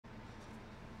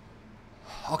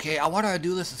Okay, I want to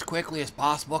do this as quickly as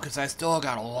possible because I still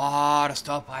got a lot of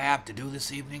stuff I have to do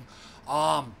this evening.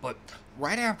 But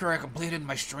right after I completed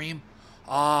my stream,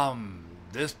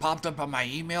 this popped up on my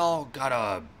email. Got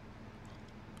a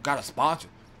sponsor,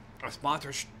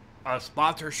 a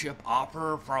sponsorship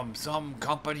offer from some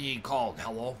company called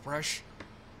HelloFresh.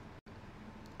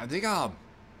 I think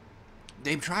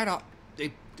they've tried to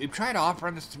they've tried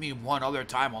offering this to me one other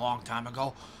time a long time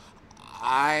ago.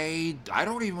 I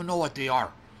don't even know what they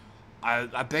are.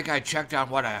 I think I checked on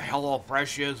what a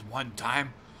HelloFresh is one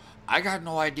time. I got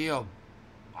no idea.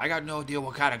 I got no idea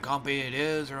what kind of company it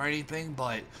is or anything,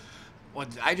 but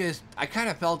I kind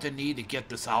of felt the need to get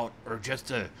this out or just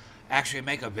to actually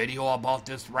make a video about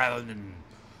this rather than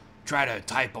try to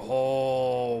type a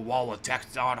whole wall of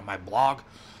text down on my blog.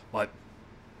 But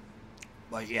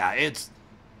yeah, it's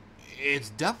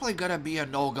definitely gonna be a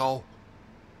no-go.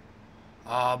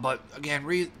 But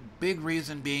again, big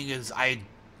reason being is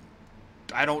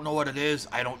I don't know what it is.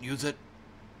 I don't use it.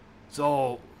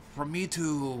 So for me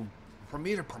to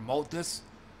promote this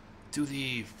to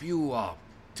the few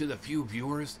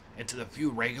viewers and to the few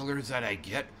regulars that I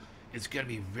get, it's gonna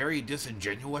be very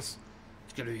disingenuous.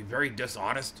 It's gonna be very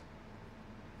dishonest.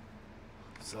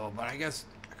 So, but I guess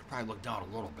I could probably look down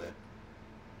a little bit.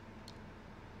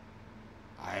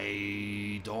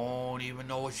 I don't even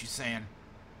know what she's saying.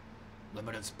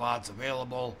 Limited spots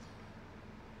available.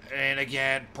 And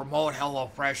again, promote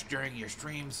HelloFresh during your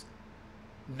streams.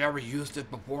 Never used it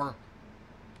before.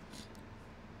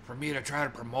 For me to try to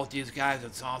promote these guys,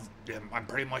 it sounds I'm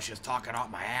pretty much just talking out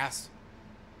my ass.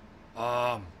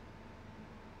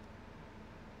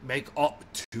 Make up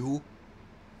to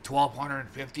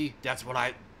 1,250. That's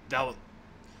what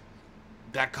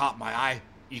that caught my eye.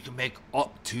 You can make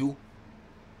up to.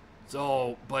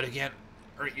 So, but again,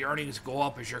 your earnings go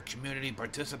up as your community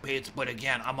participates. But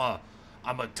again, I'm a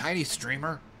tiny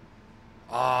streamer.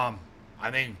 I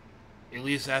think, at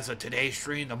least as of today's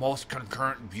stream, the most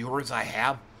concurrent viewers I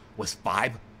have was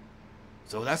 5.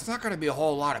 So that's not going to be a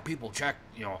whole lot of people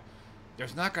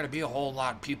there's not going to be a whole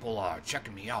lot of people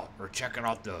checking me out or checking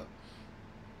out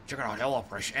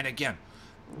HelloFresh. And again,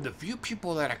 the few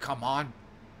people that have come on,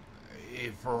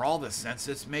 for all the sense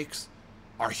this makes,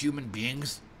 are human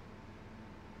beings.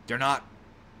 They're not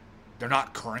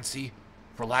currency,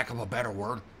 for lack of a better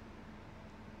word.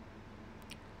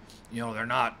 They're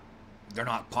not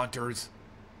punters.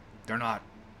 They're not.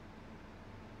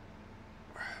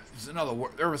 There's another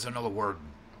word. There was another word.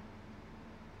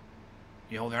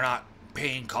 They're not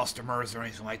paying customers or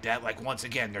anything like that. Like, once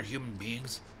again, they're human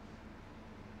beings.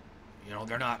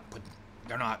 They're not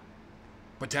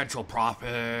potential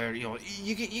profit. You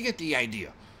get the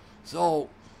idea. So,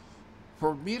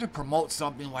 for me to promote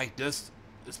something like this,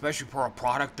 especially for a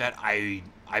product that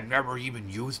I've never even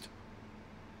used,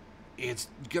 it's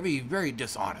gonna be very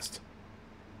dishonest.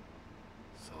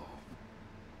 So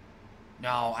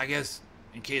now, I guess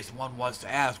in case one was to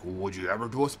ask, well, would you ever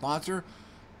do a sponsor?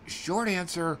 Short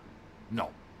answer, no.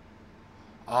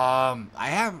 I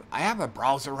have a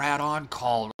browser ad on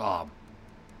called I'm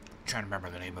trying to remember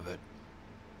the name of it.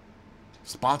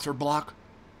 Sponsor Block,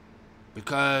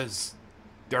 because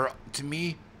to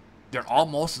me they're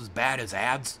almost as bad as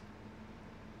ads.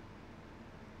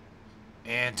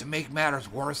 And to make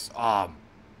matters worse,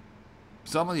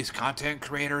 some of these content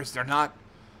creators, they're not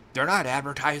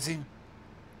advertising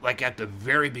like at the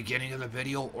very beginning of the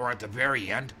video or at the very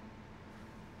end.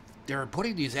 They're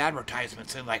putting these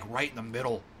advertisements in like right in the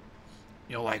middle,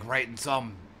 like right in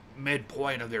some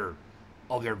midpoint of their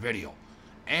video.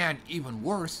 And even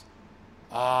worse,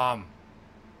 I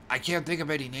can't think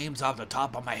of any names off the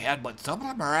top of my head, but some of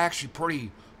them are actually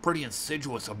pretty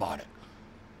insidious about it.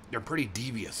 They're pretty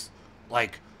devious.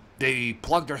 Like, they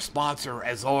plug their sponsor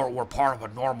as though it were part of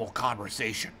a normal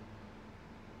conversation.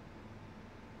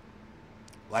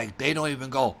 Like, they don't even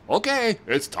go, okay,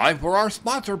 it's time for our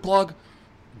sponsor plug.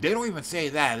 They don't even say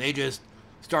that. They just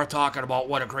start talking about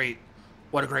what a great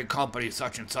company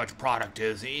such and such product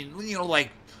is. As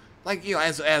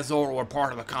though it were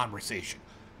part of the conversation.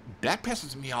 That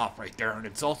pisses me off right there and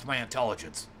insults my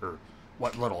intelligence, or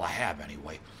what little I have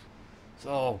anyway.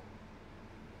 So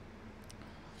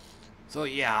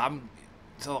yeah, I'm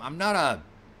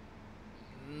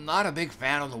not a big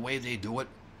fan of the way they do it.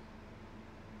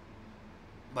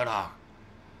 But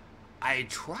I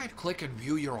tried click and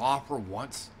view your offer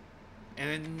once,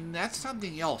 and that's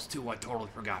something else too. I totally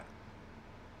forgot.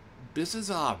 This is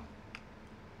an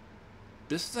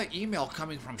email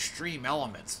coming from Stream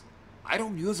Elements. I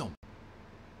don't use them.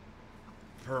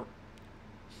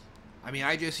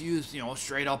 I just use,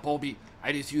 straight up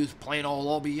I just use plain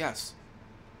old OBS.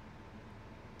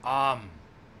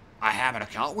 I have an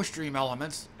account with Stream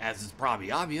Elements, as is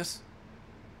probably obvious.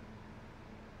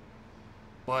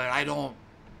 But I don't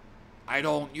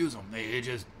use them. They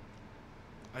just,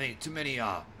 I think too many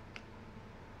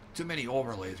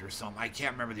overlays or something. I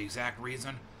can't remember the exact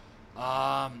reason.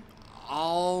 I'll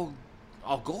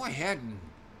go ahead and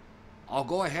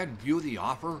view the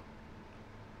offer,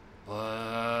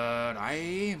 but I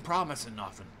ain't promising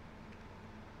nothing.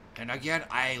 And again,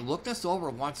 I looked this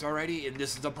over once already, and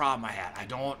this is the problem I had. I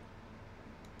don't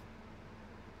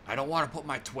want to put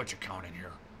my Twitch account in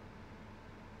here.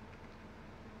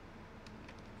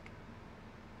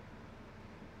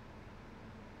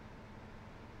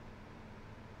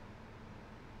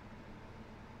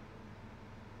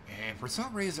 And for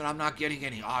some reason, I'm not getting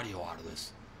any audio out of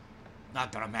this.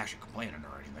 Not that I'm actually complaining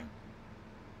or anything.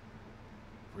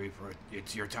 Free for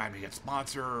it's your time to get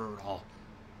sponsored, all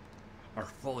are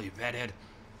fully vetted.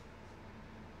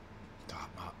 Top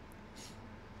up.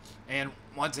 And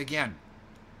once again,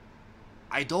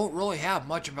 I don't really have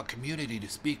much of a community to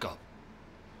speak of.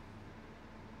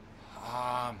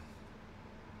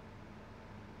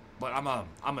 But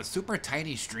I'm a super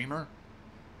tiny streamer,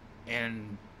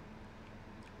 and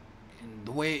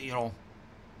the way, you know,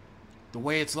 the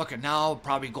way it's looking now,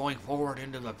 probably going forward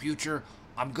into the future,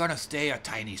 I'm gonna stay a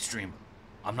tiny streamer.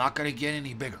 I'm not gonna get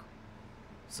any bigger.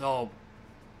 So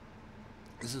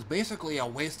this is basically a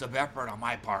waste of effort on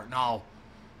my part. Now,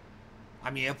 I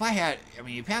mean, if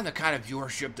you've had the kind of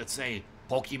viewership that, say,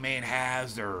 Pokimane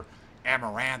has, or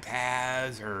Amaranth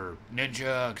has, or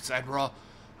Ninja, etc.,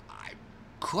 I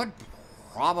could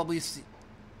probably see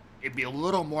it'd be a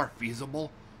little more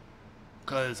feasible,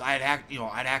 because I'd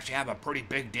actually have a pretty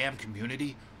big damn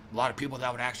community, a lot of people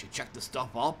that would actually check this stuff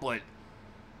out. But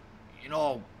you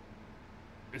know,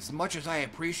 as much as I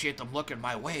appreciate them looking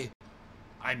my way,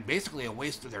 I'm basically a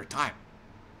waste of their time.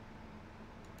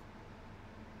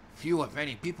 Few, if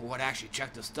any, people would actually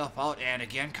check this stuff out, and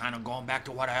again, kind of going back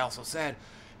to what I also said,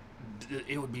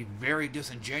 it would be very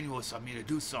disingenuous of me to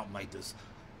do something like this.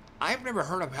 I've never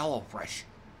heard of HelloFresh.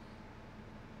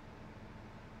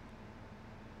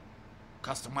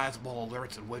 Customizable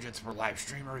alerts and widgets for live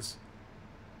streamers.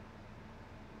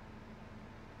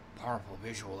 Powerful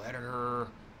visual editor.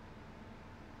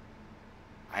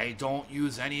 I don't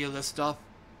use any of this stuff.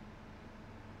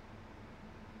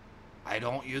 I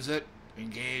don't use it.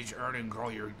 Engage, earn, and grow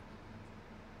your...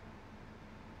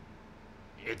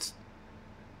 It's...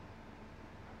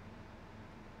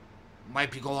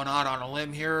 Might be going out on a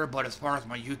limb here, but as far as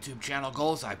my YouTube channel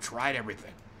goes, I've tried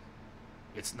everything.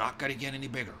 It's not going to get any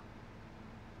bigger.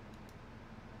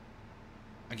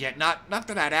 Again, not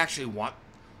that I'd actually want...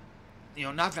 You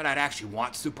know, not that I'd actually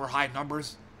want super high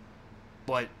numbers,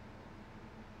 but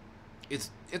it's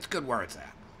good where it's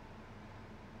at.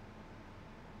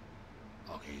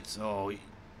 Okay, so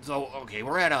okay,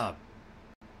 we're kind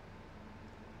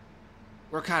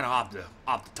of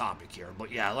off the topic here, but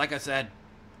yeah, like I said,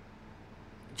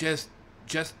 just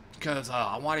because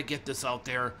I want to get this out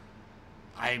there,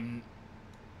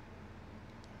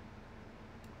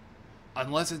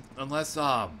 unless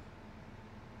how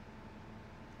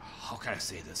can I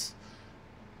say this?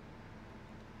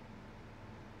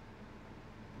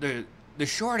 The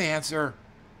short answer,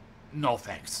 no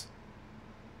thanks.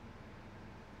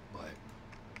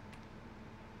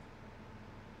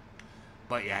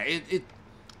 But yeah,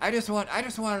 I just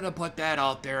wanted to put that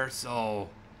out there, so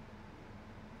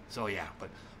yeah,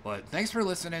 but thanks for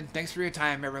listening. Thanks for your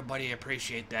time, everybody.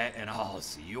 Appreciate that, and I'll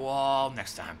see you all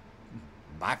next time.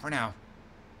 Bye for now.